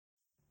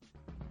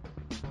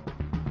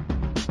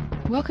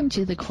Welcome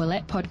to the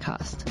Quillette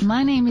podcast.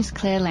 My name is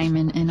Claire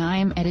Lehman and I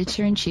am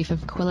Editor-in-Chief of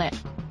Quillette.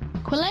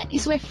 Quillette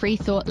is where free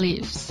thought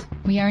lives.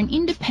 We are an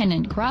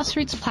independent,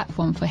 grassroots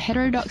platform for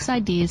heterodox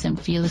ideas and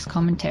fearless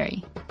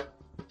commentary.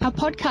 Our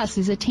podcast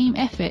is a team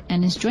effort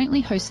and is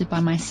jointly hosted by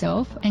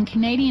myself and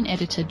Canadian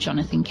editor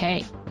Jonathan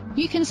Kay.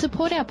 You can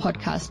support our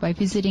podcast by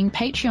visiting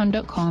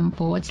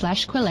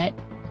patreon.com/Quillette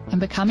and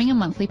becoming a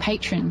monthly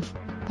patron.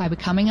 By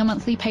becoming a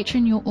monthly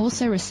patron, you'll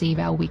also receive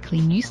our weekly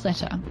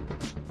newsletter.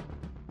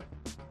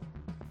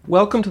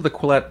 Welcome to the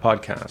Quillette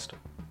podcast.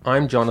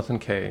 I'm Jonathan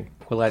Kay,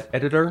 Quillette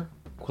editor,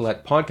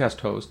 Quillette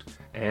podcast host,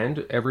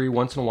 and every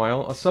once in a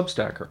while a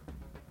Substacker.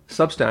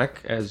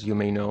 Substack, as you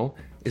may know,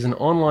 is an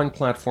online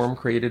platform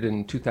created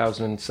in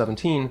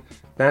 2017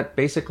 that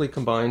basically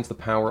combines the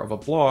power of a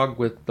blog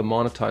with the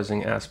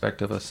monetizing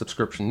aspect of a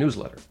subscription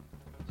newsletter.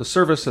 The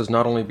service has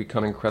not only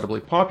become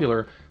incredibly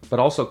popular, but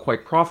also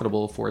quite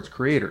profitable for its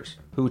creators,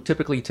 who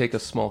typically take a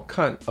small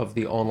cut of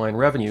the online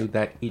revenue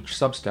that each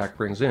Substack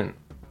brings in.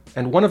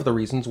 And one of the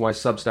reasons why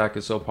Substack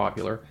is so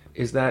popular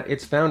is that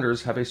its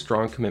founders have a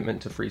strong commitment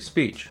to free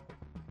speech.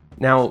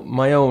 Now,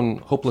 my own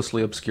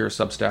hopelessly obscure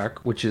Substack,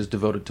 which is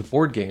devoted to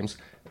board games,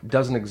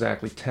 doesn't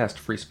exactly test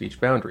free speech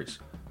boundaries.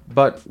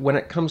 But when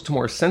it comes to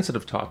more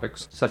sensitive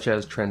topics, such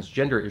as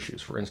transgender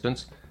issues for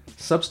instance,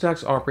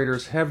 Substack's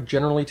operators have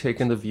generally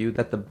taken the view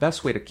that the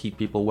best way to keep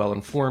people well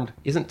informed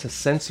isn't to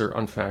censor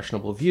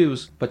unfashionable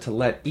views, but to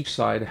let each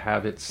side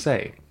have its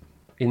say.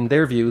 In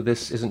their view,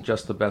 this isn't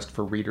just the best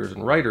for readers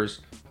and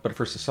writers, but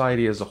for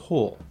society as a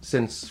whole,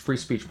 since free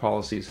speech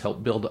policies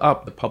help build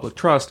up the public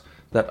trust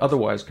that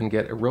otherwise can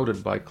get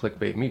eroded by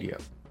clickbait media.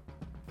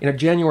 In a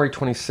January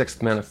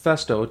 26th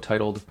manifesto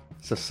titled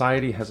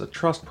 "Society Has a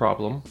Trust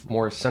Problem,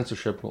 More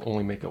Censorship Will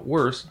Only Make It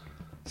Worse,"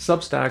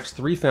 Substack's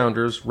three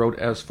founders wrote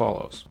as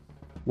follows.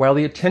 While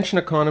the attention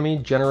economy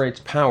generates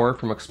power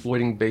from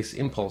exploiting base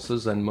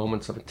impulses and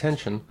moments of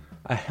attention,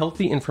 a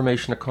healthy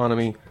information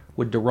economy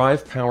would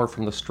derive power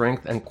from the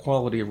strength and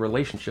quality of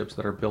relationships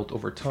that are built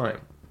over time.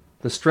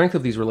 The strength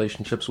of these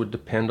relationships would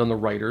depend on the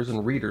writers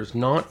and readers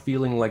not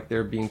feeling like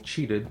they're being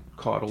cheated,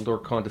 coddled, or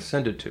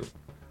condescended to.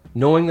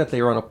 Knowing that they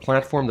are on a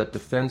platform that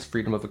defends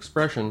freedom of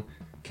expression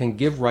can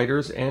give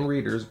writers and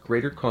readers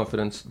greater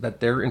confidence that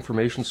their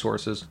information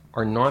sources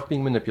are not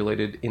being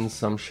manipulated in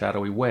some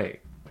shadowy way.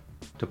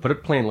 To put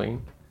it plainly,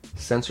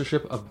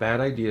 censorship of bad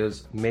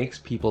ideas makes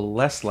people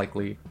less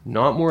likely,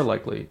 not more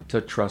likely, to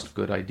trust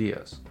good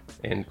ideas.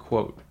 End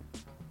quote.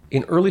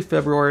 In early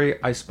February,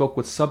 I spoke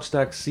with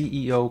Substack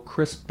CEO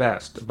Chris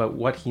Best about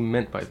what he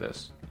meant by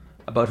this,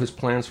 about his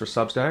plans for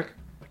Substack,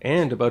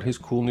 and about his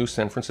cool new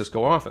San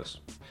Francisco office.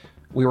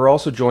 We were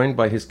also joined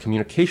by his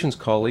communications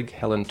colleague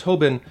Helen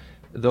Tobin,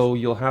 though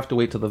you'll have to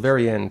wait till the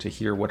very end to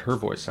hear what her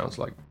voice sounds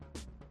like.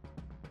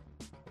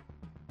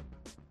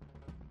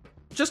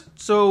 Just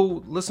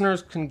so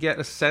listeners can get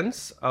a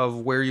sense of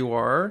where you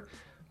are,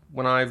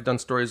 when I've done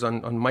stories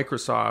on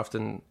Microsoft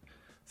and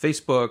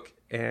Facebook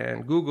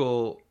and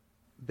Google,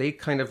 they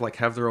kind of like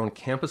have their own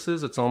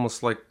campuses. It's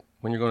almost like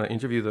when you're going to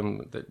interview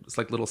them, it's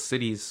like little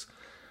cities.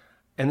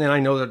 And then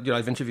I know that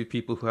I've interviewed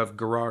people who have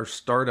garage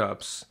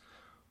startups.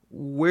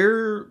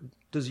 Where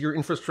does your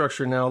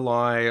infrastructure now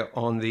lie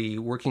on the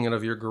working out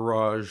of your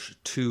garage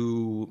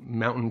to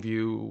Mountain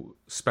View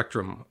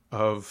spectrum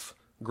of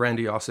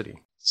grandiosity?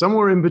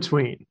 Somewhere in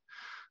between.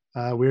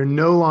 We're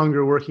no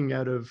longer working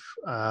out of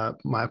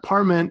my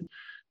apartment,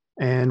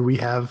 and we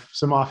have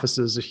some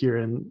offices here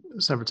in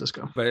San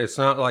Francisco. But it's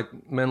not like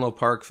Menlo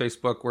Park,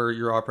 Facebook, where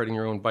you're operating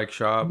your own bike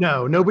shop.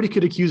 No, nobody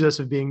could accuse us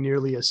of being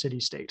nearly a city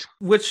state.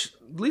 Which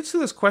leads to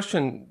this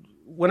question.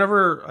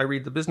 Whenever I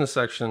read the business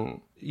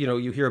section,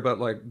 you hear about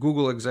like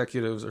Google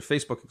executives or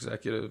Facebook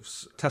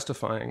executives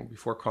testifying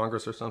before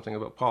Congress or something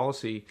about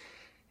policy.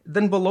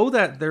 Then below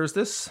that, there's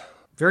this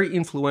very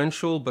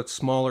influential but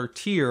smaller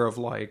tier of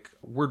like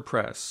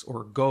WordPress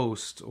or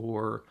Ghost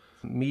or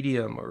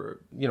Medium, or,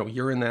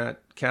 you're in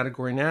that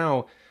category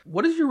now.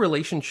 What is your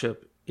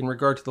relationship in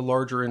regard to the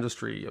larger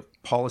industry of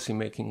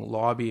policymaking,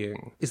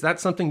 lobbying? Is that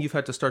something you've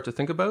had to start to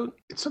think about?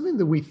 It's something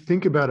that we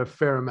think about a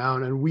fair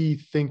amount, and we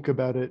think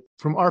about it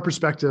from our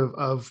perspective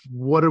of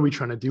what are we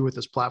trying to do with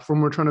this platform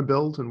we're trying to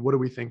build, and what do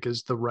we think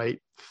is the right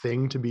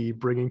thing to be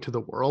bringing to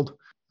the world.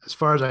 As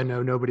far as I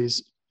know,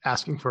 nobody's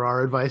asking for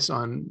our advice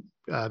on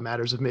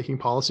matters of making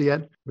policy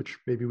yet, which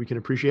maybe we can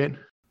appreciate.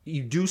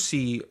 You do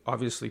see,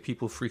 obviously,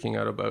 people freaking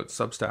out about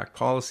Substack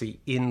policy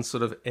in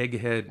sort of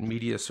egghead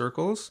media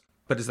circles.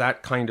 But is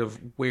that kind of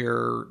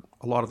where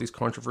a lot of these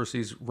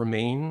controversies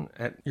remain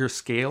at your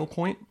scale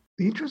point?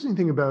 The interesting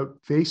thing about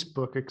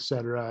Facebook, et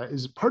cetera,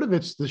 is part of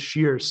it's the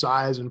sheer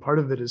size, and part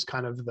of it is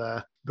kind of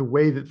the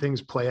way that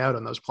things play out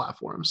on those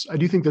platforms. I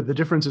do think that the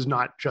difference is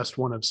not just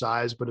one of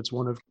size, but it's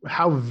one of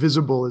how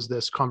visible is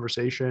this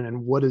conversation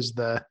and what is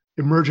the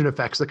emergent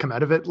effects that come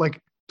out of it.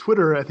 Like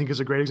Twitter, I think, is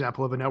a great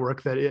example of a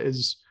network that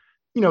is,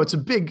 it's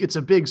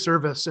a big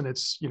service, and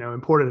it's,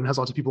 important and has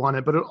lots of people on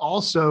it, but it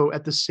also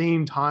at the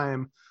same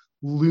time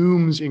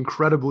looms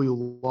incredibly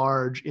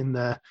large in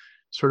the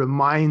sort of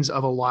minds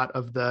of a lot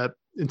of the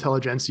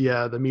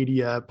intelligentsia, the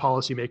media,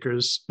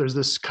 policymakers, there's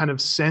this kind of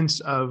sense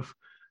of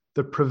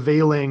the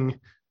prevailing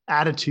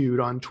attitude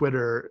on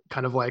Twitter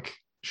kind of like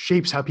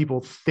shapes how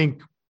people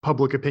think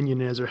public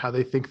opinion is or how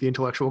they think the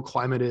intellectual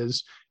climate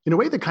is in a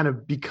way that kind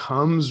of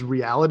becomes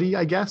reality,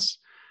 I guess.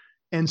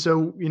 And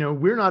so,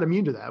 we're not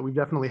immune to that. We've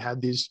definitely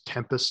had these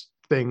tempest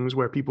things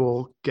where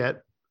people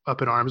get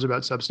up in arms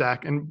about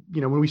Substack. And,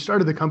 when we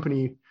started the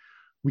company,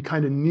 we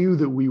kind of knew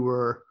that we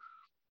were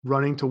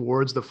running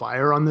towards the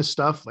fire on this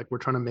stuff. Like, we're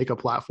trying to make a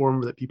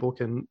platform that people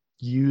can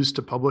use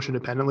to publish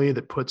independently,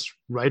 that puts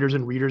writers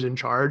and readers in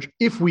charge.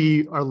 If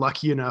we are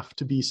lucky enough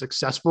to be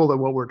successful at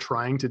what we're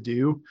trying to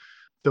do,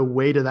 the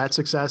way to that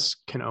success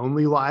can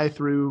only lie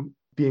through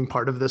being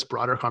part of this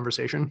broader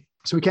conversation.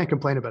 So we can't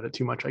complain about it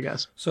too much, I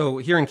guess. So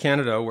here in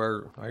Canada,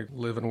 where I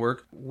live and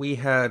work, we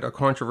had a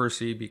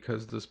controversy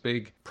because this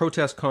big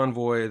protest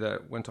convoy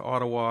that went to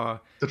Ottawa.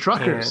 The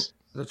truckers.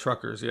 The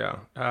truckers, yeah.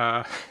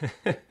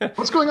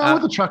 What's going on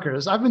with the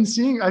truckers? I've been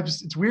seeing,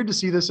 it's weird to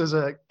see this as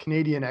a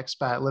Canadian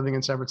expat living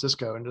in San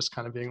Francisco and just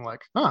kind of being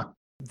like,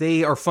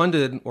 They are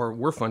funded or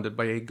were funded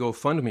by a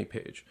GoFundMe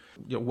page.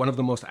 One of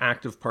the most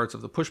active parts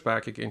of the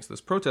pushback against this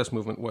protest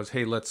movement was,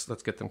 hey, let's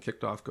get them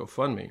kicked off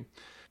GoFundMe.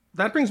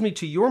 That brings me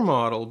to your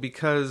model,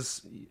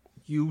 because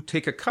you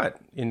take a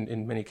cut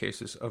in many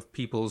cases of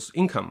people's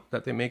income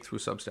that they make through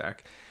Substack.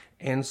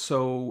 And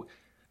so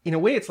in a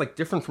way, it's like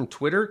different from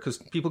Twitter, because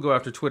people go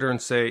after Twitter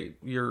and say,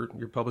 you're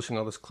publishing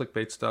all this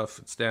clickbait stuff,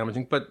 it's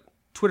damaging. But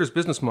Twitter's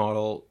business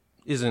model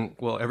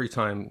isn't, well, every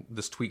time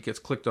this tweet gets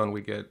clicked on,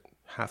 we get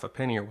half a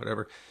penny or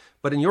whatever.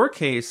 But in your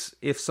case,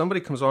 if somebody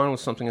comes on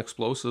with something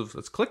explosive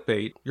that's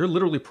clickbait, you're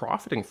literally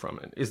profiting from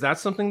it. Is that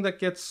something that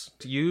gets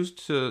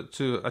used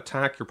to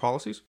attack your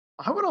policies?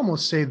 I would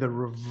almost say the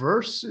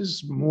reverse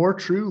is more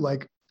true.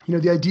 Like,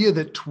 the idea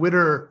that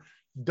Twitter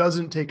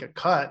doesn't take a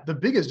cut, the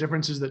biggest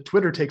difference is that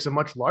Twitter takes a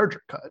much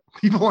larger cut.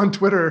 People on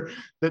Twitter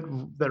that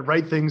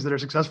write things that are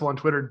successful on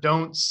Twitter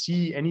don't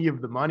see any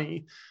of the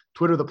money.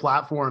 Twitter, the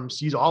platform,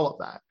 sees all of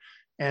that.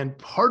 And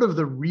part of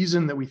the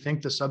reason that we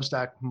think the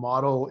Substack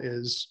model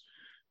is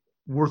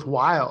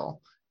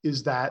worthwhile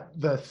is that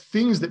the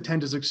things that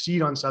tend to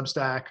succeed on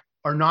Substack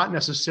are not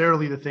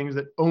necessarily the things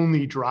that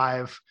only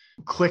drive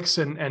clicks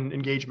and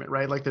engagement,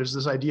 right? Like, there's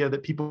this idea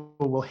that people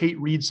will hate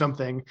read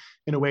something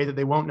in a way that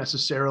they won't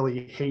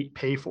necessarily hate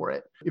pay for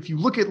it. If you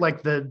look at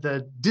like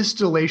the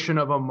distillation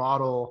of a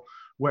model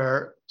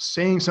where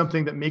saying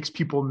something that makes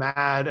people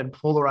mad and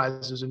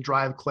polarizes and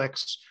drive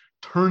clicks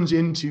turns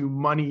into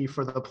money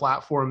for the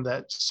platform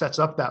that sets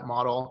up that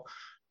model,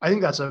 I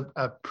think that's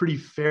a pretty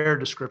fair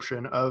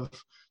description of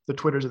the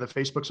Twitters and the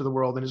Facebooks of the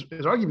world, and is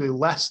arguably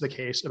less the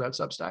case about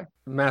Substack.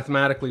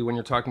 Mathematically, when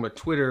you're talking about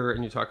Twitter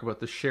and you talk about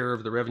the share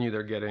of the revenue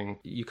they're getting,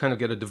 you kind of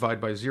get a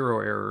divide by zero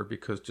error,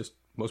 because just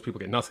most people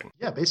get nothing.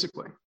 Yeah,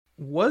 basically.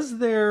 Was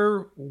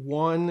there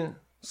one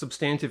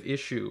substantive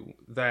issue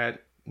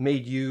that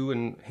made you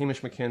and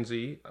Hamish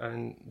McKenzie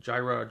and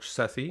Jairaj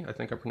Sethi, I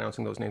think I'm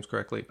pronouncing those names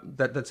correctly,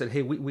 that said,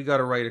 hey, we got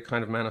to write a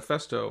kind of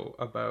manifesto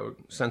about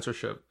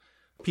censorship?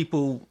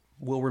 People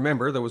will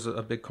remember there was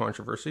a big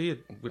controversy.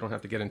 We don't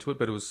have to get into it,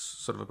 but it was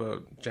sort of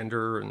about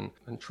gender and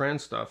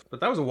trans stuff. But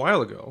that was a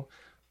while ago.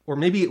 Or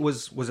maybe it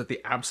was it the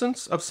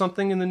absence of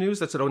something in the news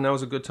that said, oh, now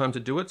is a good time to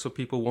do it, so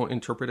people won't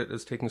interpret it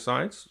as taking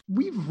sides?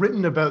 We've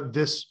written about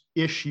this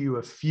issue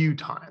a few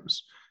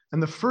times.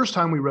 And the first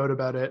time we wrote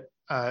about it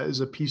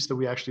is a piece that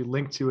we actually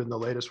linked to in the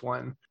latest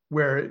one,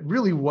 where it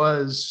really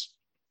was,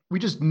 we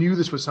just knew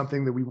this was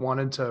something that we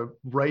wanted to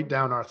write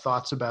down our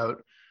thoughts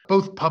about,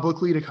 both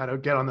publicly to kind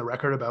of get on the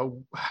record about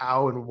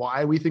how and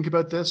why we think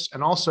about this,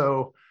 and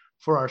also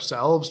for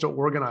ourselves to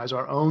organize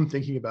our own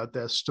thinking about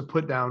this, to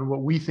put down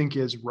what we think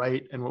is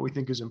right and what we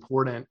think is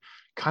important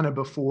kind of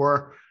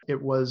before it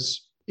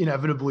was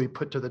inevitably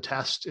put to the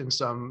test in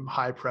some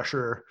high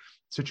pressure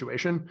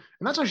situation.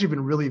 And that's actually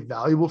been really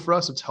valuable for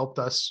us. It's helped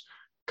us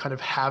kind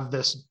of have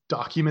this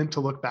document to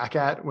look back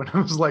at when it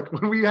was like,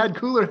 when we had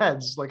cooler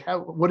heads, like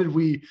what did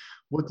we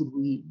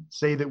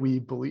say that we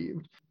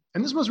believed?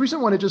 And this most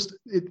recent one,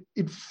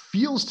 it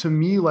feels to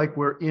me like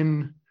we're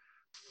in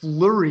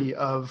flurry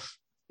of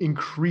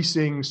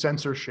increasing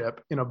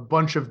censorship in a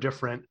bunch of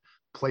different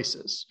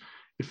places.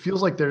 It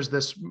feels like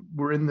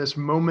we're in this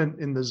moment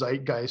in the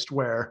zeitgeist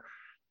where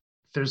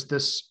there's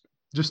this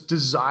just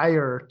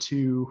desire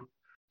to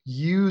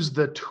use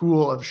the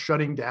tool of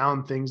shutting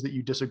down things that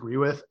you disagree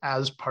with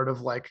as part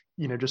of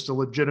just a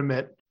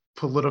legitimate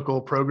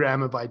political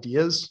program of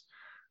ideas.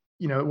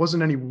 It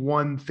wasn't any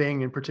one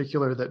thing in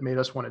particular that made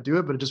us want to do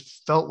it, but it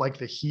just felt like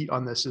the heat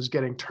on this is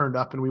getting turned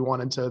up, and we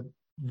wanted to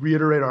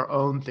reiterate our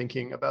own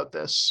thinking about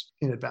this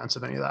in advance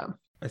of any of that.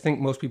 I think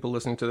most people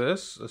listening to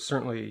this,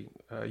 certainly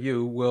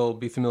you, will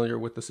be familiar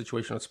with the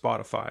situation at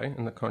Spotify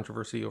and the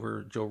controversy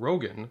over Joe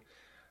Rogan.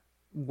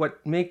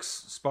 What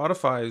makes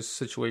Spotify's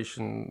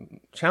situation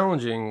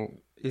challenging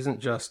isn't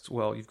just,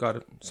 well, you've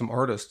got some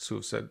artists who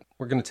have said,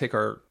 we're going to take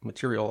our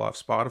material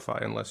off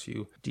Spotify unless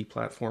you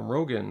deplatform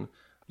Rogan.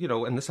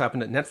 And this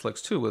happened at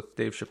Netflix too with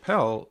Dave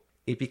Chappelle.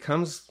 It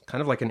becomes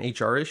kind of like an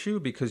HR issue,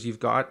 because you've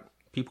got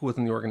people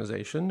within the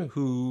organization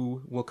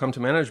who will come to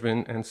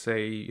management and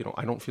say,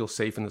 I don't feel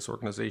safe in this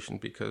organization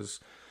because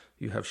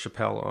you have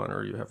Chappelle on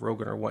or you have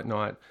Rogan or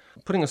whatnot.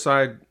 Putting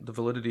aside the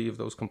validity of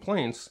those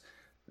complaints,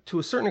 to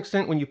a certain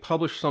extent, when you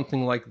publish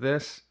something like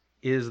this,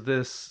 is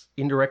this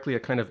indirectly a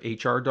kind of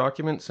HR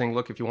document saying,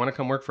 look, if you want to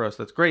come work for us,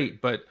 that's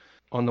great, but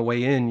on the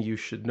way in, you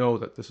should know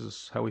that this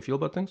is how we feel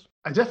about things?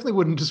 I definitely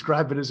wouldn't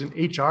describe it as an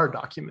HR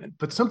document,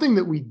 but something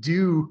that we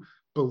do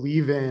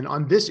believe in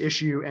on this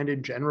issue and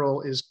in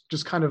general is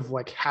just kind of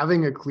like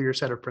having a clear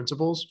set of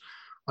principles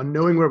on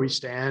knowing where we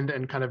stand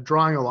and kind of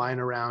drawing a line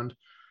around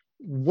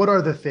what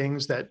are the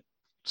things that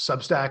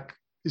Substack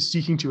is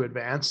seeking to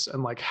advance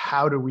and like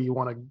how do we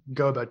want to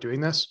go about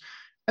doing this,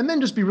 and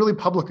then just be really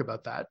public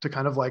about that, to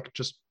kind of like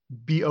just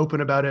be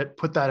open about it,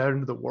 put that out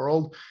into the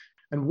world.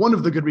 And one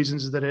of the good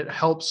reasons is that it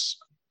helps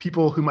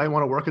people who might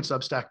want to work at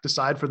Substack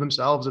decide for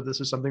themselves if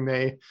this is something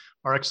they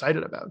are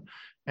excited about.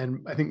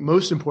 And I think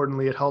most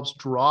importantly, it helps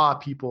draw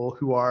people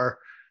who are,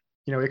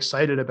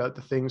 excited about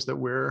the things that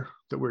we're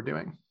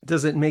doing.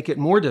 Does it make it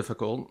more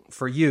difficult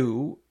for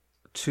you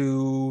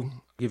to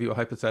give you a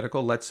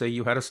hypothetical? Let's say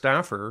you had a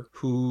staffer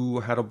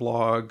who had a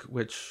blog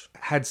which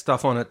had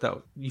stuff on it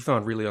that you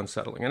found really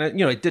unsettling, and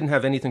it didn't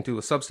have anything to do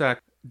with Substack.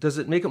 Does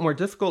it make it more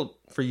difficult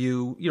for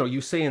you?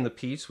 You say in the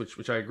piece,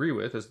 which I agree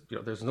with, is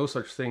there's no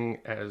such thing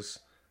as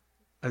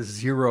a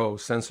zero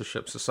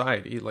censorship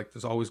society. Like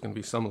there's always going to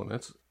be some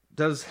limits.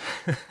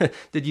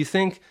 Did you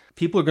think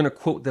people are going to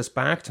quote this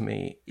back to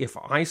me if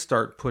I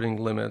start putting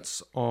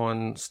limits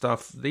on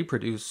stuff they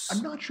produce?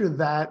 I'm not sure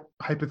that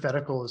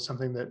hypothetical is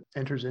something that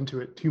enters into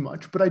it too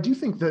much, but I do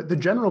think that the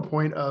general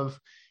point of,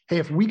 hey,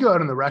 if we go out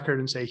on the record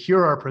and say, here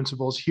are our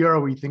principles, here are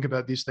what we think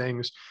about these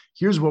things,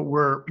 here's what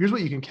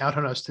you can count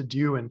on us to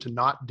do and to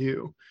not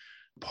do.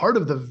 Part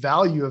of the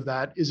value of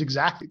that is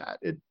exactly that.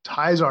 It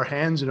ties our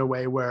hands in a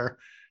way where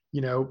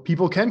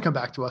people can come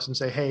back to us and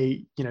say,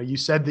 hey, you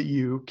said that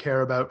you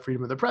care about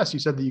freedom of the press. You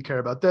said that you care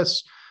about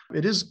this.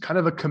 It is kind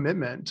of a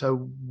commitment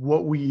to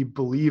what we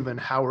believe and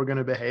how we're going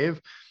to behave.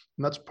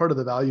 And that's part of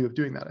the value of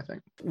doing that, I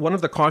think. One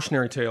of the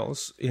cautionary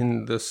tales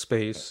in this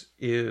space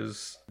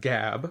is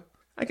Gab.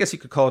 I guess you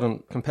could call it a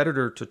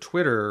competitor to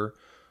Twitter,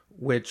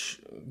 which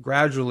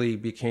gradually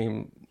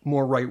became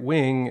more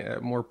right-wing,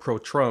 more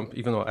pro-Trump,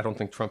 even though I don't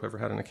think Trump ever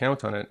had an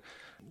account on it.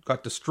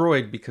 Got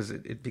destroyed because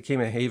it became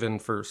a haven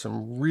for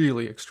some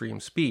really extreme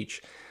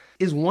speech.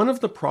 Is one of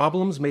the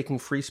problems making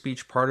free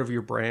speech part of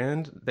your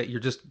brand that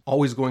you're just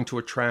always going to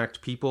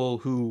attract people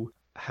who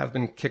have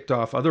been kicked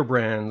off other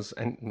brands,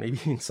 and maybe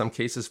in some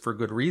cases for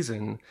good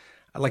reason?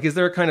 Like, is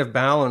there a kind of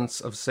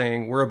balance of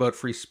saying we're about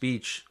free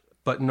speech,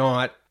 but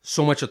not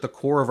so much at the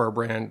core of our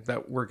brand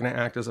that we're going to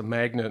act as a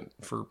magnet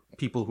for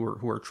people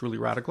who are truly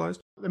radicalized?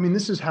 I mean,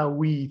 this is how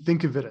we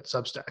think of it at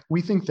Substack.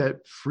 We think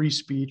that free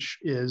speech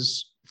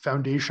is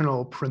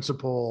foundational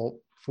principle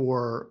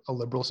for a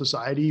liberal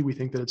society. We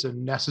think that it's a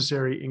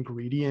necessary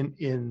ingredient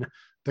in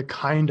the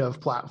kind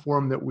of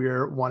platform that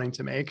we're wanting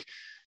to make.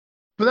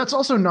 But that's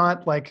also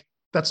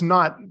that's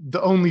not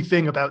the only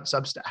thing about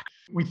Substack.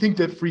 We think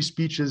that free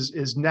speech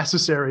is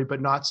necessary, but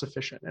not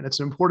sufficient. And it's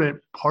an important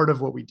part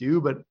of what we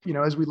do. But,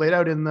 as we laid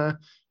out in our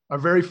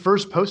very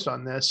first post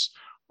on this,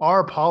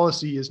 our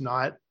policy is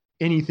not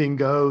anything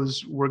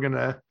goes. We're going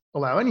to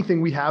allow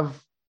anything. We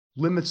have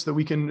limits that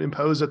we can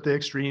impose at the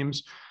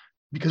extremes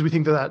because we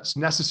think that that's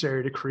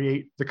necessary to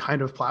create the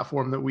kind of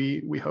platform that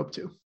we hope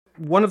to.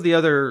 One of the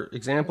other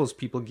examples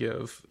people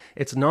give,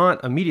 it's not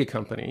a media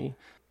company,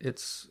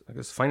 it's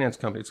a finance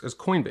company, it's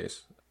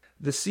Coinbase.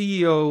 The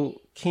CEO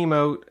came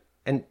out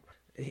and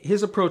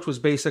his approach was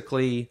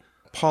basically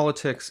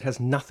politics has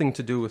nothing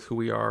to do with who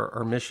we are.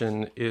 Our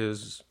mission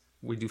is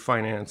we do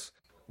finance.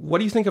 What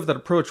do you think of that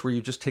approach where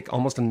you just take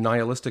almost a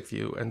nihilistic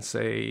view and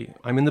say,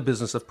 I'm in the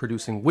business of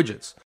producing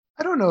widgets?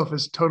 I don't know if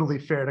it's totally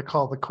fair to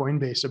call the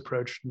Coinbase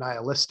approach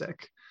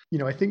nihilistic.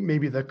 I think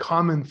maybe the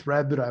common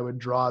thread that I would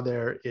draw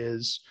there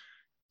is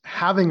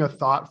having a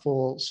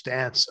thoughtful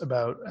stance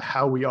about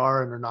how we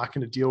are and are not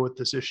going to deal with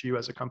this issue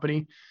as a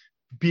company,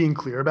 being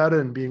clear about it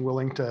and being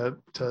willing to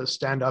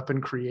stand up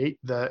and create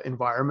the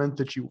environment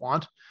that you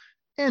want,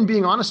 and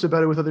being honest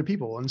about it with other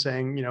people and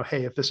saying,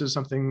 hey, if this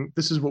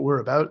is what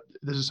we're about,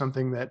 this is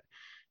something that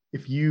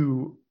if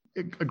you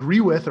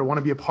agree with or want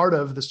to be a part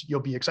of this, you'll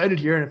be excited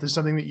here. And if there's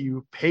something that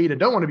you paid and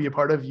don't want to be a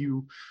part of,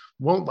 you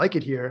won't like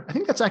it here. I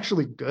think that's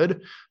actually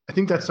good. I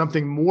think that's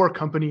something more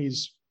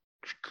companies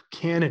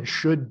can and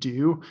should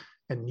do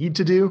and need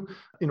to do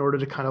in order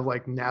to kind of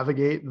like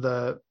navigate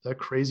the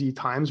crazy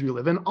times we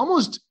live in,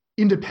 almost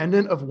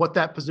independent of what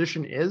that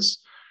position is,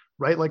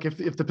 right? Like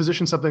if the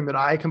position is something that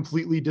I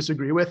completely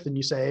disagree with and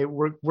you say,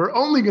 we're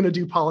only going to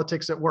do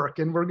politics at work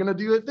and we're going to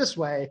do it this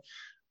way,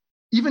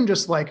 even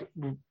just like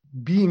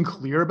being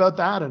clear about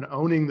that and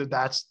owning that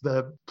that's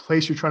the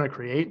place you're trying to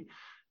create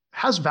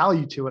has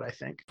value to it, I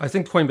think. I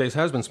think Coinbase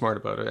has been smart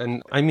about it.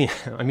 And I mean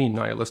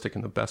nihilistic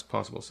in the best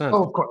possible sense.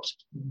 Oh, of course.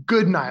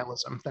 Good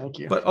nihilism. Thank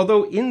you. But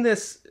although in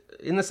this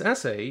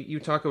essay, you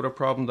talk about a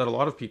problem that a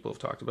lot of people have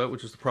talked about,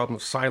 which is the problem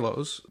of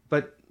silos.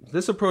 But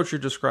this approach you're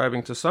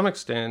describing, to some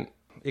extent,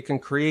 it can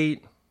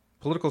create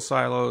political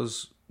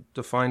silos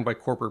defined by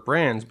corporate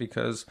brands,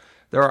 because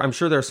I'm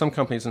sure there are some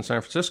companies in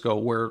San Francisco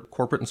where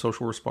corporate and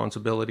social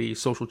responsibility,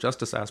 social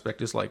justice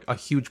aspect is like a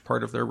huge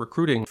part of their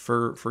recruiting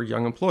for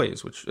young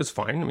employees, which is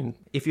fine. I mean,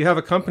 if you have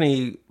a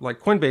company like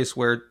Coinbase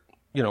where,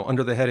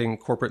 under the heading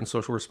corporate and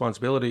social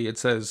responsibility, it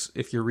says,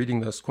 if you're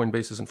reading this,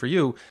 Coinbase isn't for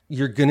you,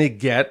 you're going to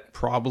get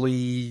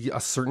probably a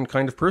certain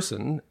kind of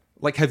person.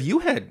 Like, have you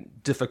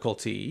had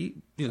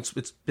difficulty?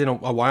 It's been a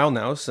while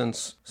now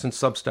since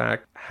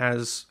Substack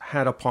has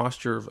had a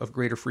posture of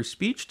greater free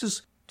speech.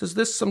 Does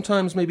this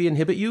sometimes maybe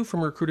inhibit you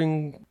from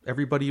recruiting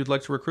everybody you'd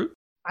like to recruit?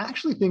 I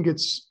actually think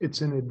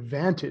it's an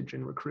advantage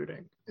in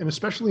recruiting, and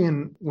especially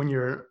when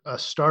you're a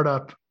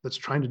startup that's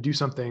trying to do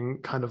something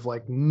kind of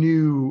like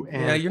new.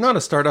 And yeah, you're not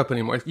a startup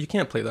anymore. You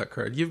can't play that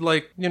card.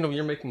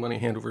 You're making money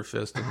hand over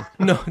fist.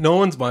 And no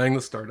one's buying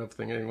the startup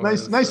thing anymore.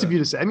 Nice of you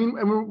to say. I mean,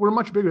 we're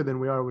much bigger than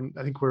we are.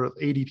 I think we're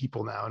 80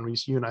 people now,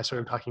 and you and I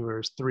started talking, there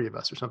was 3 of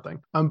us or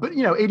something. But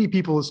 80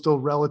 people is still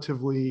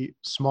relatively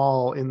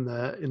small in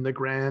the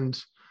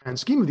grand and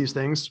scheme of these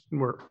things.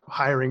 We're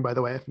hiring, by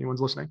the way, if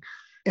anyone's listening.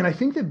 And I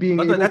think that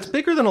that's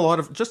bigger than a lot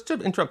of, just to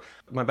interrupt,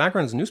 my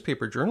background is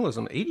newspaper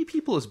journalism. 80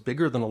 people is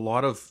bigger than a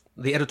lot of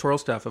the editorial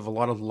staff of a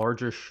lot of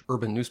largish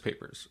urban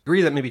newspapers.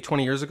 Agree that maybe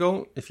 20 years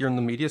ago, if you're in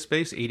the media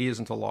space, 80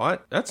 isn't a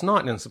lot. That's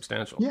not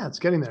insubstantial. Yeah, it's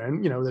getting there.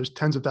 And, there's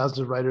tens of thousands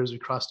of writers. We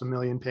crossed 1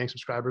 million paying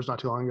subscribers not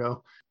too long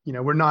ago.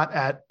 We're not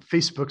at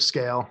Facebook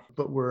scale,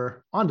 but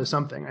we're onto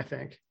something, I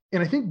think.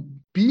 And I think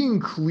being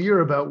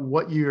clear about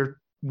what you're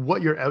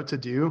out to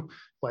do,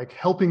 like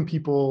helping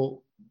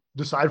people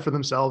decide for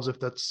themselves if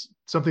that's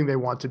something they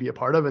want to be a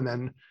part of, and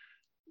then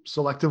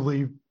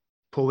selectively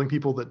pulling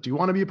people that do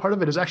want to be a part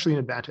of it, is actually an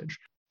advantage.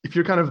 If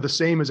you're kind of the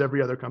same as every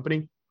other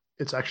company,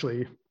 it's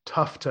actually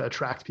tough to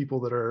attract people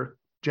that are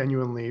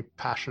genuinely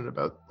passionate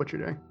about what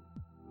you're doing.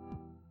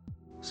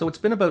 So it's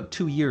been about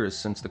 2 years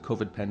since the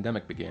COVID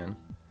pandemic began.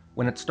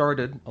 When it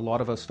started, a lot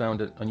of us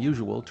found it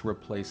unusual to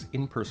replace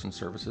in-person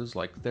services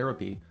like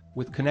therapy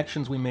with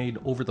connections we made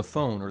over the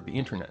phone or the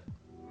internet.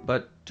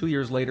 But 2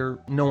 years later,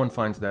 no one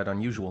finds that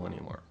unusual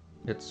anymore.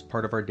 It's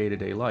part of our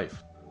day-to-day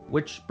life.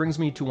 Which brings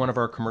me to one of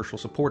our commercial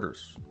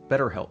supporters,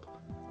 BetterHelp,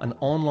 an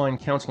online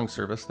counseling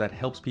service that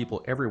helps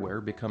people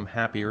everywhere become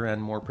happier and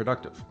more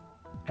productive.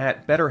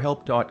 At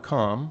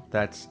betterhelp.com,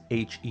 that's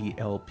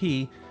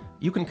HELP,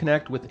 you can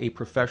connect with a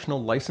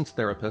professional licensed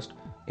therapist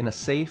in a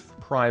safe,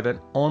 private,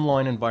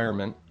 online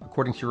environment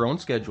according to your own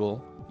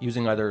schedule,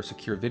 using either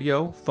secure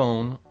video,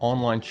 phone,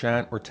 online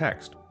chat, or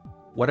text.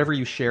 Whatever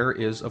you share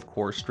is, of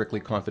course, strictly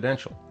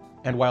confidential.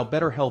 And while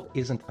BetterHelp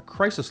isn't a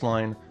crisis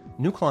line,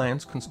 new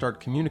clients can start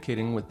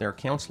communicating with their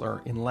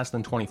counselor in less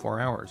than 24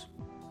 hours.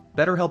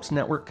 BetterHelp's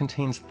network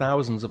contains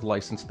thousands of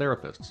licensed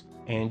therapists,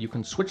 and you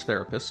can switch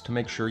therapists to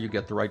make sure you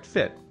get the right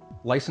fit.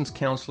 Licensed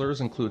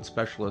counselors include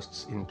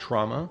specialists in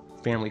trauma,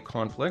 family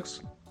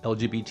conflicts,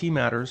 LGBT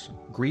matters,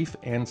 grief,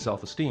 and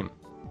self-esteem.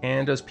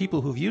 And as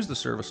people who've used the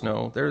service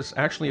know, there's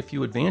actually a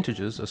few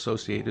advantages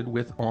associated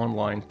with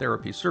online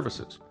therapy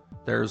services.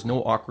 There's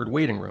no awkward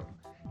waiting room,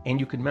 and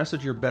you can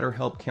message your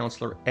BetterHelp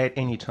counselor at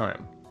any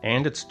time.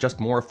 And it's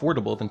just more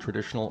affordable than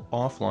traditional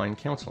offline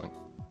counseling.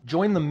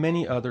 Join the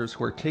many others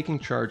who are taking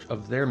charge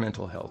of their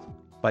mental health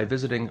by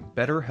visiting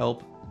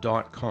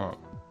betterhelp.com.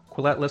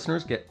 Quillette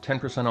listeners get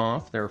 10%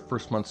 off their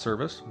first month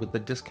service with the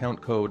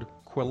discount code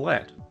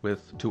Quillette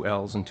with 2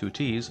 L's and 2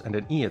 T's and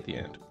an E at the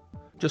end.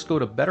 Just go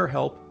to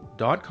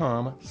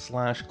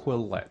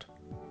betterhelp.com/Quillette.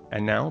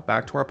 And now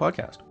back to our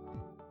podcast.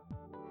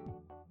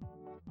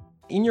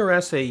 In your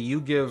essay, you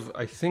give,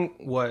 I think,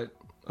 what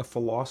a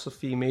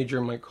philosophy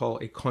major might call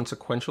a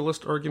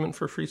consequentialist argument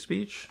for free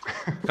speech.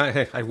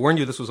 I warned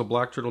you this was a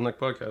Black Turtleneck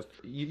podcast.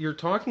 You're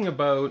talking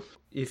about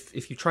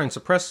if you try and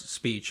suppress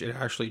speech, it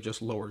actually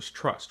just lowers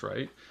trust,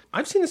 right?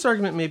 I've seen this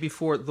argument made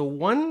before. The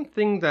one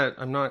thing that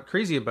I'm not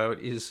crazy about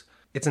is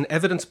it's an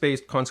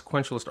evidence-based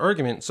consequentialist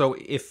argument. So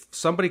if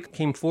somebody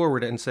came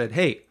forward and said,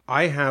 hey,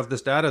 I have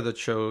this data that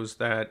shows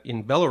that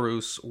in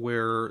Belarus,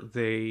 where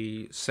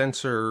they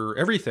censor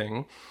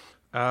everything,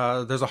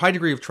 there's a high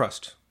degree of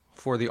trust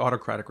for the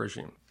autocratic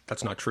regime.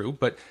 That's not true,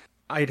 but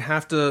I'd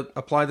have to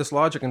apply this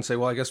logic and say,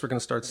 well, I guess we're going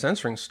to start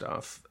censoring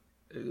stuff.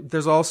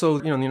 There's also,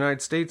 in the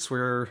United States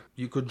where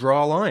you could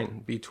draw a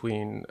line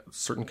between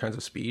certain kinds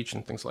of speech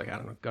and things like,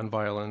 gun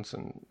violence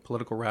and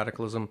political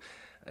radicalism.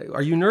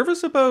 Are you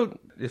nervous about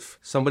if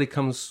somebody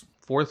comes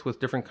forth with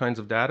different kinds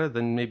of data,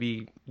 then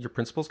maybe your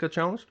principles get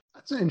challenged?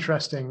 That's an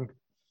interesting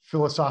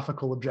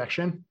philosophical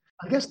objection.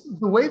 I guess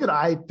the way that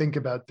I think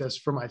about this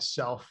for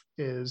myself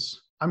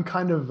is I'm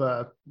kind of,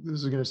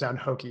 this is going to sound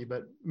hokey,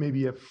 but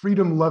maybe a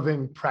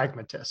freedom-loving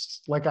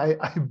pragmatist. Like I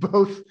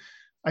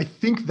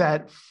think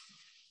that,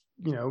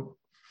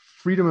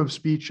 freedom of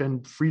speech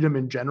and freedom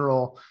in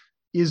general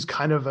is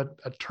kind of a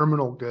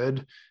terminal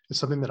good. It's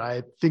something that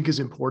I think is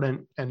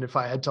important. And if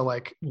I had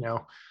to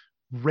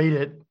rate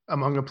it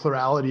among a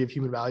plurality of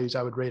human values,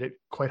 I would rate it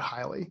quite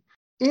highly.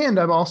 And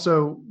I'm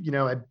also,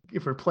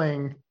 if we're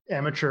playing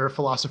amateur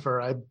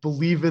philosopher. I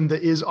believe in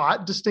the is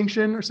ought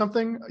distinction or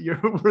something.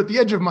 We're at the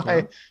edge of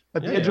my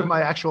edge of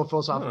my actual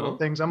philosophical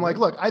things. I'm like,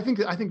 look, I think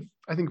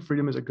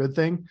freedom is a good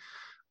thing,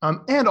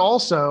 and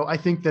also I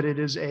think that it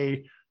is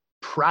a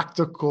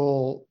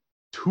practical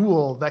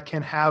tool that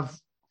can have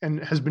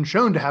and has been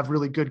shown to have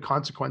really good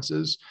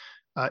consequences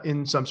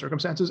in some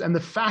circumstances. And the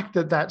fact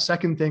that that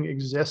second thing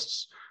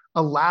exists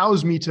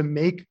allows me to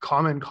make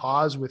common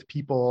cause with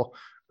people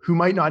who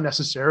might not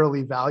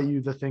necessarily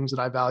value the things that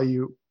I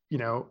value,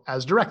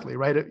 as directly,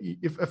 right?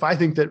 If I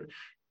think that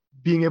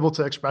being able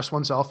to express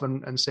oneself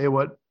and say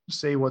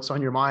what's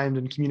on your mind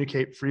and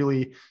communicate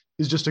freely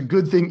is just a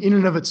good thing in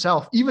and of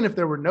itself, even if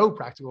there were no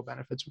practical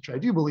benefits, which I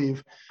do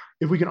believe,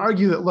 if we can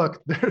argue that,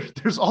 look,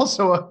 there's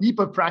also a heap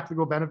of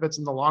practical benefits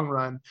in the long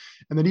run,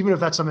 and that even if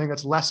that's something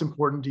that's less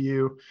important to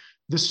you,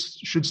 this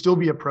should still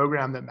be a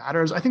program that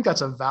matters. I think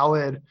that's a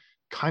valid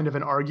kind of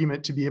an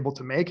argument to be able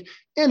to make.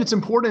 And it's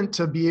important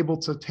to be able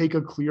to take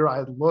a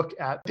clear-eyed look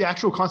at the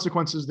actual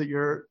consequences that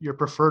your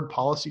preferred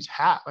policies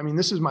have. I mean,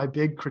 this is my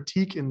big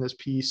critique in this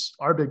piece,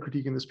 our big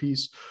critique in this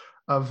piece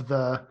of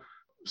the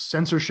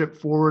censorship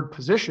forward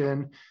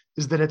position,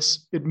 is that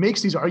it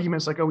makes these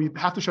arguments like, oh, we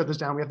have to shut this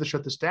down, we have to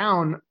shut this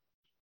down,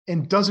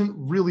 and doesn't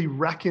really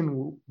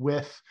reckon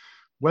with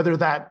whether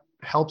that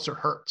helps or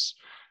hurts.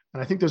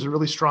 And I think there's a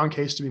really strong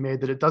case to be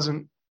made that it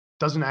doesn't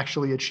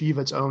actually achieve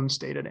its own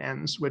stated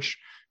ends, which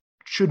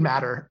should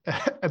matter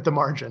at the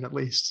margin, at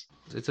least.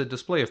 It's a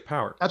display of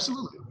power.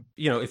 Absolutely.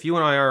 If you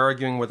and I are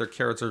arguing whether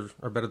carrots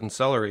are better than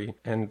celery,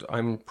 and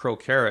I'm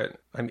pro-carrot,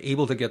 I'm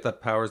able to get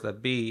that powers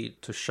that be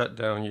to shut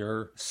down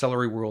your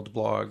Celery World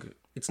blog.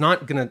 It's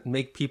not going to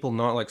make people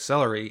not like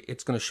celery.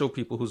 It's going to show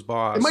people who's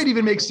boss. It might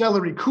even make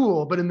celery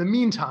cool, but in the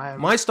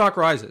meantime, my stock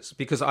rises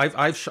because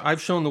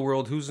I've shown the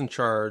world who's in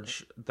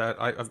charge, that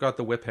I've got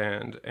the whip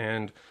hand,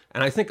 and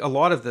I think a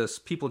lot of this,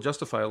 people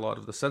justify a lot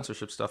of the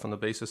censorship stuff on the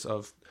basis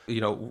of,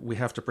 we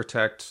have to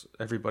protect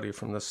everybody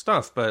from this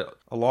stuff, but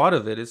a lot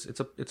of it is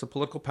it's a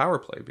political power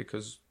play,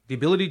 because the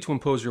ability to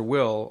impose your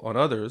will on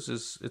others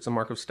it's a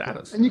mark of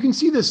status. And you can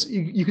see this.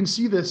 You can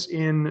see this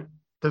in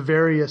the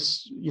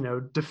various,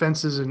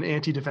 defenses and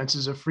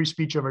anti-defenses of free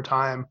speech over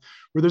time,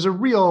 where there's a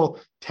real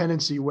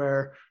tendency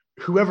where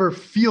whoever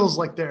feels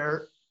like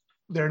they're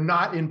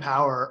not in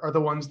power are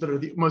the ones that are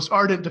the most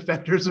ardent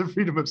defenders of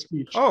freedom of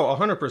speech. Oh,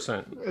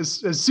 100%.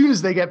 As soon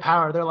as they get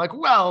power, they're like,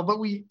 well, but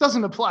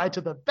doesn't apply to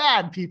the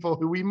bad people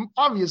who we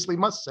obviously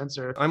must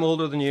censor. I'm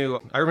older than you.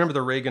 I remember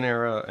the Reagan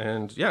era,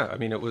 and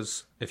it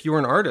was, if you were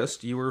an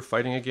artist, you were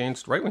fighting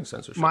against right-wing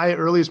censorship. My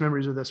earliest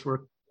memories of this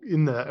were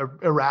in the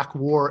Iraq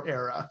War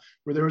era,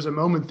 where there was a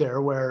moment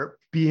there where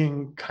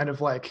being kind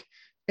of like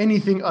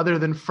anything other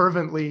than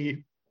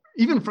fervently,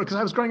 because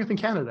I was growing up in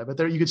Canada, but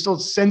there you could still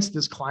sense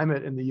this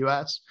climate in the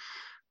US,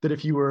 that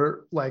if you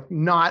were like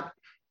not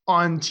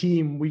on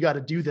team, we got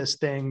to do this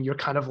thing, you're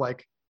kind of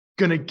like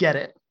gonna get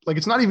it. Like,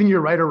 it's not even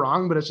you're right or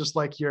wrong, but it's just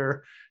like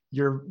you're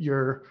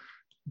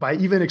by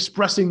even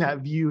expressing that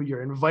view,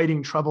 you're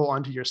inviting trouble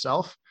onto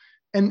yourself.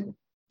 And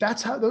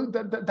that's how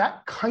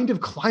that kind of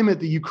climate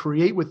that you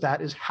create with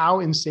that is how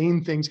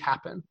insane things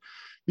happen.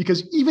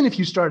 Because even if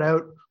you start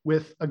out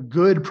with a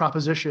good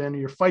proposition,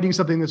 you're fighting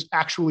something that's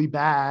actually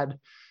bad,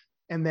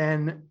 and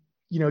then,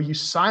 you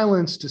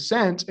silence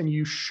dissent and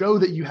you show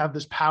that you have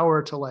this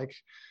power to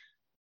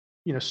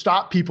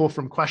stop people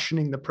from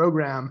questioning the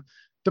program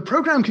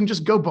can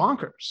just go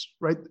bonkers,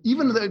 right?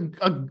 Even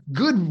a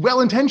good,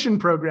 well-intentioned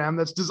program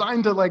that's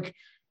designed to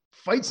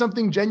fight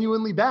something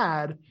genuinely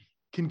bad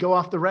can go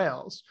off the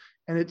rails.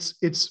 And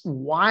it's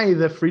why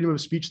the freedom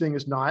of speech thing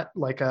is not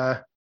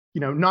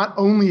not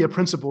only a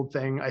principled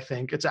thing. I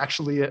think it's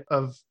actually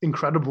of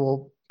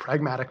incredible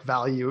pragmatic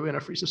value in a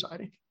free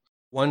society.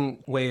 One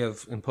way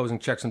of imposing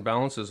checks and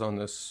balances on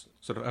this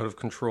sort of out of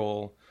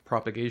control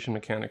propagation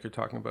mechanic you're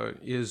talking about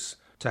is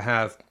to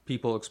have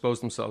people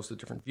expose themselves to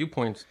different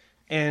viewpoints.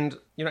 And,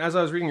 as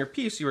I was reading your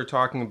piece, you were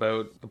talking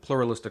about the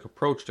pluralistic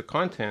approach to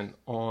content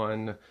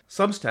on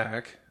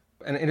Substack.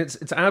 And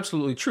it's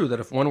absolutely true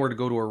that if one were to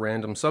go to a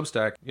random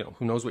Substack,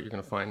 who knows what you're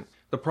going to find.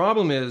 The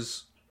problem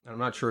is, and I'm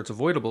not sure it's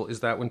avoidable,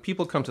 is that when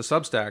people come to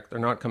Substack, they're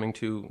not coming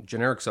to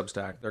generic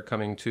Substack. They're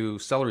coming to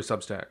Celery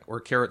Substack or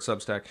Carrot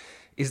Substack.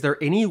 Is there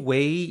any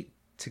way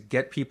to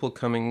get people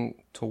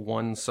coming to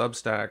one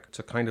Substack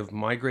to kind of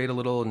migrate a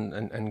little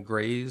and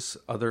graze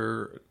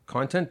other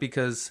content?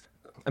 Because,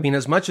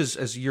 as much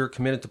as you're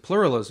committed to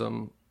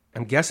pluralism,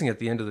 I'm guessing at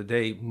the end of the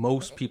day,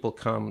 most people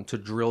come to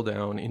drill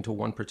down into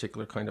one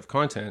particular kind of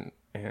content,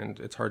 and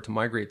it's hard to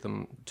migrate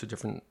them to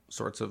different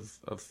sorts of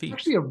feeds.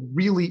 Actually, a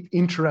really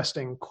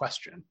interesting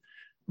question.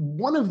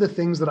 One of the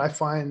things that I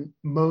find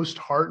most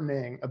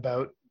heartening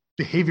about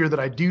behavior that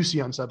I do see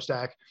on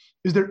Substack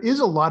is there is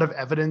a lot of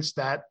evidence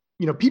that,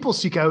 people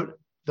seek out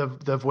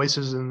the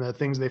voices and the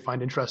things they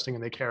find interesting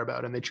and they care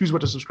about, and they choose what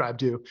to subscribe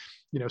to.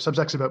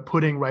 Substack's about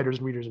putting writers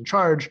and readers in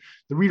charge.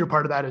 The reader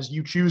part of that is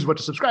you choose what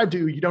to subscribe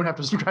to. You don't have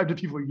to subscribe to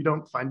people you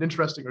don't find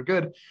interesting or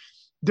good.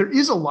 There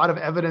is a lot of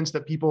evidence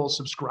that people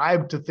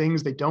subscribe to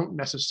things they don't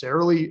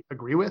necessarily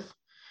agree with.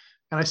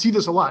 And I see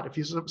this a lot.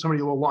 If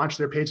somebody will launch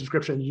their paid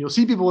subscription, you'll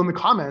see people in the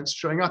comments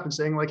showing up and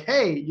saying like,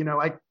 hey,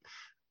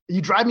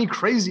 you drive me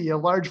crazy a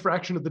large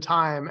fraction of the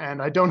time,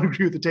 and I don't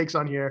agree with the takes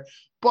on here,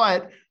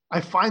 but I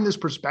find this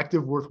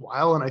perspective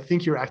worthwhile, and I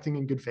think you're acting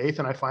in good faith,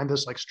 and I find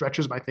this like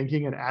stretches my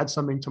thinking and adds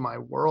something to my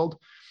world.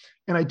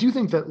 And I do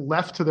think that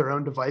left to their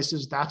own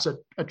devices, that's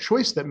a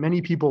choice that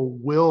many people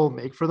will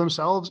make for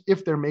themselves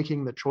if they're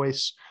making the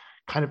choice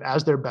kind of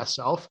as their best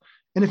self.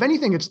 And if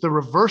anything, it's the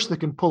reverse that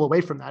can pull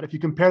away from that. If you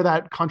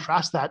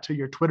contrast that to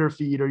your Twitter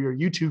feed or your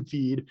YouTube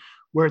feed,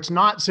 where it's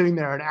not sitting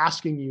there and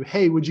asking you,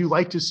 hey, would you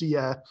like to see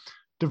a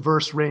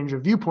diverse range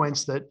of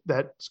viewpoints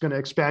that's going to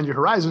expand your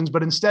horizons?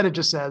 But instead it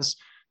just says,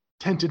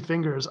 tented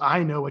fingers,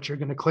 I know what you're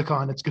going to click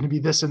on. It's going to be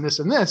this and this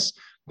and this.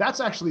 That's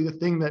actually the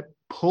thing that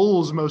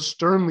pulls most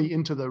sternly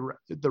into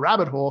the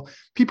rabbit hole.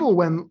 People,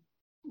 when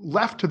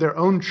left to their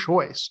own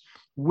choice,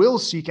 will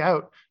seek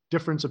out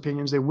different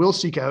opinions. They will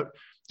seek out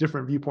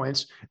different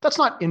viewpoints. That's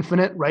not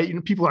infinite,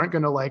 right? People aren't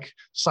going to like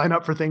sign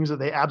up for things that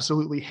they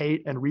absolutely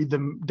hate and read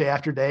them day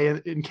after day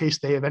in case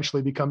they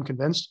eventually become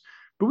convinced.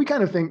 But we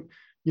kind of think,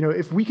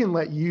 if we can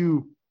let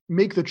you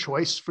make the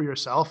choice for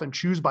yourself and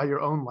choose by your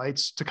own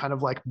lights to kind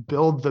of like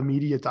build the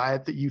media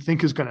diet that you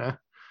think is going to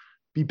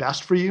be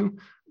best for you,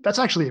 that's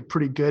actually a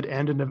pretty good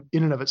end in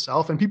and of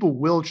itself. And people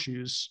will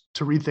choose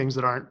to read things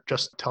that aren't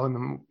just telling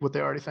them what they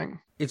already think.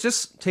 It's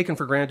just taken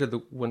for granted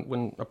that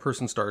when a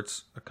person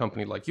starts a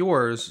company like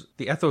yours,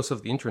 the ethos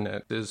of the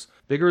internet is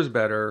bigger is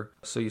better.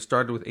 So you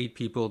started with 8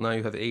 people, now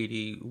you have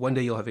 80. One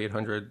day you'll have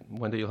 800,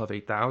 one day you'll have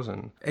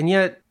 8,000. And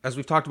yet, as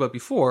we've talked about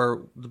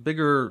before, the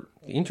bigger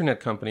the internet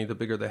company, the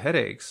bigger the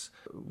headaches.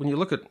 When you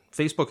look at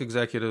Facebook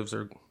executives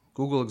or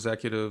Google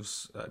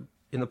executives,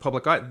 in the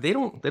public eye, they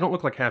don't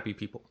look like happy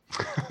people.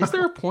 Is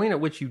there a point at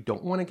which you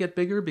don't want to get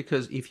bigger?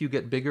 Because if you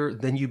get bigger,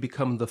 then you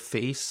become the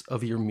face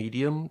of your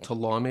medium to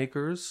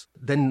lawmakers,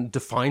 then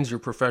defines your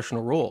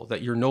professional role,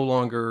 that you're no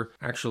longer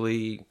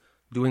actually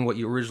doing what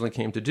you originally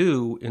came to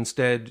do.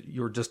 Instead,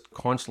 you're just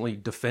constantly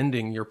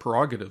defending your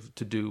prerogative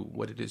to do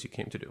what it is you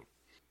came to do.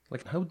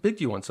 Like, how big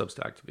do you want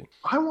Substack to be?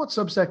 I want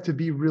Substack to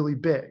be really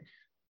big.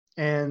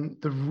 And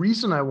the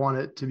reason I want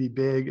it to be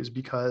big is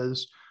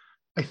because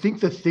I think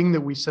the thing that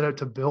we set out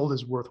to build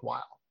is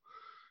worthwhile.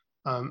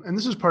 And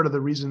this is part of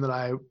the reason that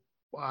I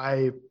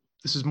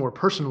this is more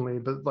personally,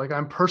 but like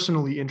I'm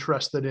personally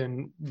interested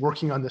in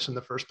working on this in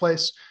the first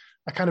place.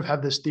 I kind of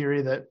have this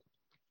theory that,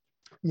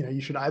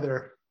 you should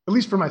either, at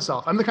least for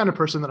myself, I'm the kind of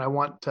person that I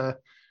want to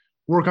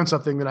work on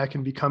something that I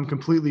can become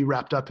completely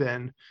wrapped up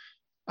in,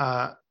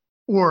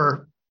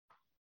 or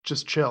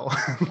just chill,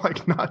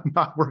 like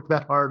not work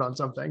that hard on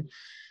something.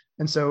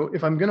 And so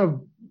if I'm going to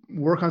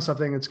work on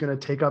something that's going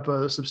to take up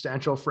a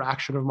substantial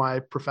fraction of my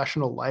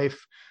professional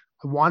life,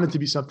 I want it to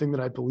be something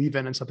that I believe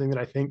in and something that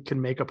I think can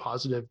make a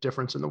positive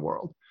difference in the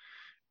world.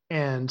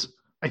 And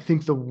I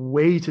think the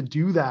way to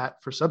do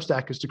that for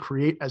Substack is to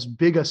create as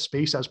big a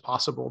space as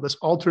possible, this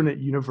alternate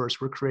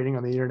universe we're creating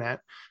on the internet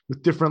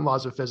with different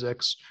laws of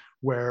physics,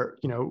 where,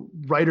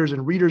 writers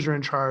and readers are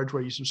in charge,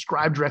 where you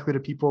subscribe directly to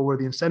people, where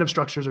the incentive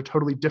structures are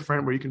totally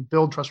different, where you can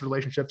build trust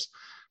relationships.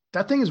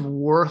 That thing is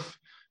worth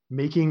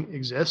making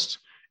exist.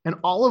 And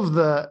all of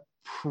the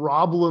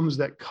problems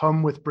that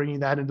come with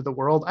bringing that into the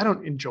world, I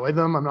don't enjoy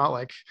them. I'm not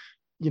like,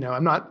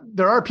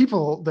 there are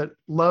people that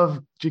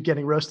love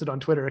getting roasted on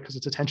Twitter because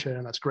it's attention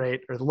and that's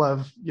great, or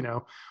love,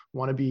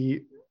 want to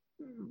be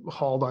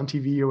hauled on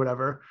TV or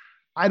whatever.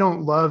 I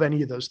don't love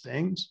any of those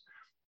things,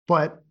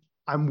 but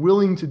I'm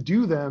willing to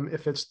do them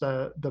if it's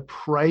the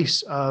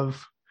price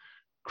of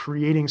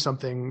creating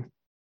something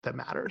that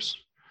matters.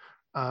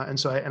 And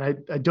so I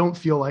don't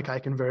feel like I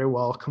can very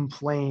well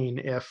complain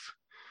if,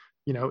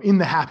 in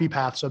the happy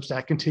path,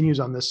 Substack continues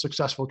on this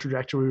successful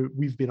trajectory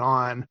we've been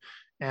on.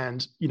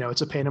 And,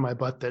 it's a pain in my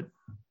butt that,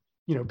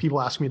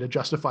 people ask me to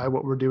justify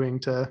what we're doing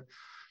to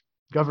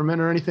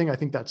government or anything. I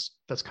think that's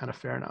kind of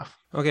fair enough.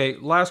 Okay.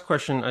 Last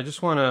question. I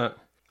just want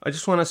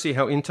to see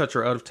how in touch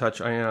or out of touch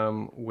I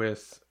am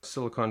with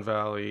Silicon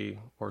Valley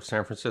or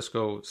San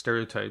Francisco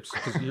stereotypes.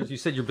 Because you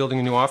said you're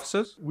building new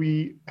offices?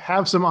 We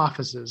have some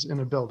offices in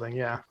a building,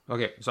 yeah.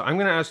 Okay, so I'm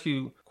going to ask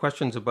you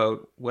questions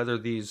about whether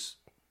these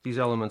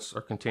elements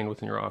are contained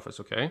within your office,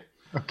 okay?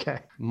 Okay.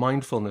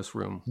 Mindfulness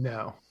room.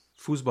 No.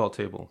 Foosball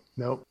table.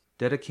 Nope.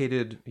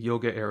 Dedicated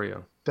yoga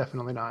area.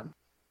 Definitely not.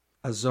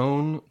 A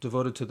zone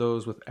devoted to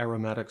those with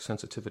aromatic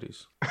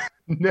sensitivities.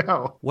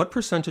 No. What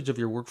percentage of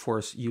your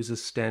workforce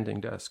uses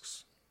standing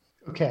desks?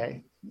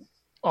 Okay.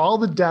 All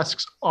the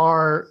desks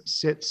are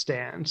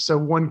sit-stand. So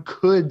one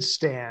could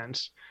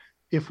stand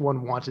if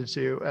one wanted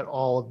to at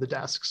all of the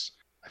desks.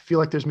 I feel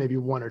like there's maybe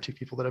 1 or 2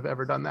 people that have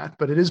ever done that,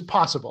 but it is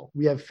possible.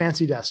 We have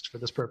fancy desks for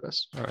this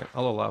purpose. All right,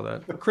 I'll allow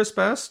that. Chris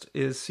Best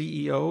is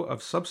CEO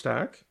of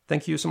Substack.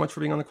 Thank you so much for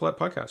being on the Quillette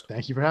podcast.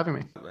 Thank you for having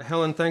me.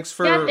 Helen, thanks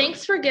for... Yeah,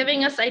 thanks for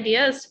giving us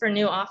ideas for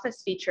new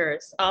office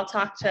features. I'll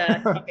talk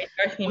to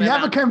We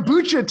have a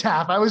kombucha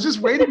tap. I was just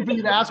waiting for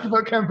you to ask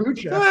about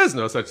kombucha. There's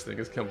no such thing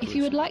as kombucha. If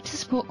you would like to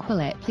support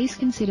Quillette, please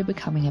consider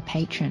becoming a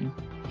patron.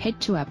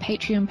 Head to our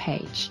Patreon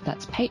page.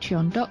 That's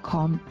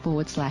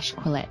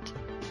patreon.com/Quillette.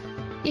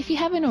 If you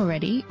haven't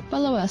already,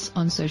 follow us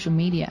on social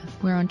media.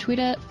 We're on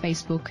Twitter,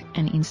 Facebook,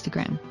 and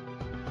Instagram.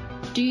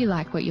 Do you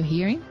like what you're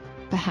hearing?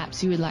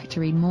 Perhaps you would like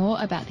to read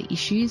more about the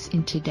issues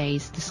in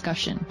today's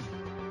discussion.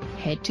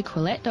 Head to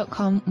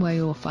Quillette.com where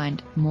you will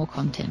find more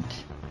content.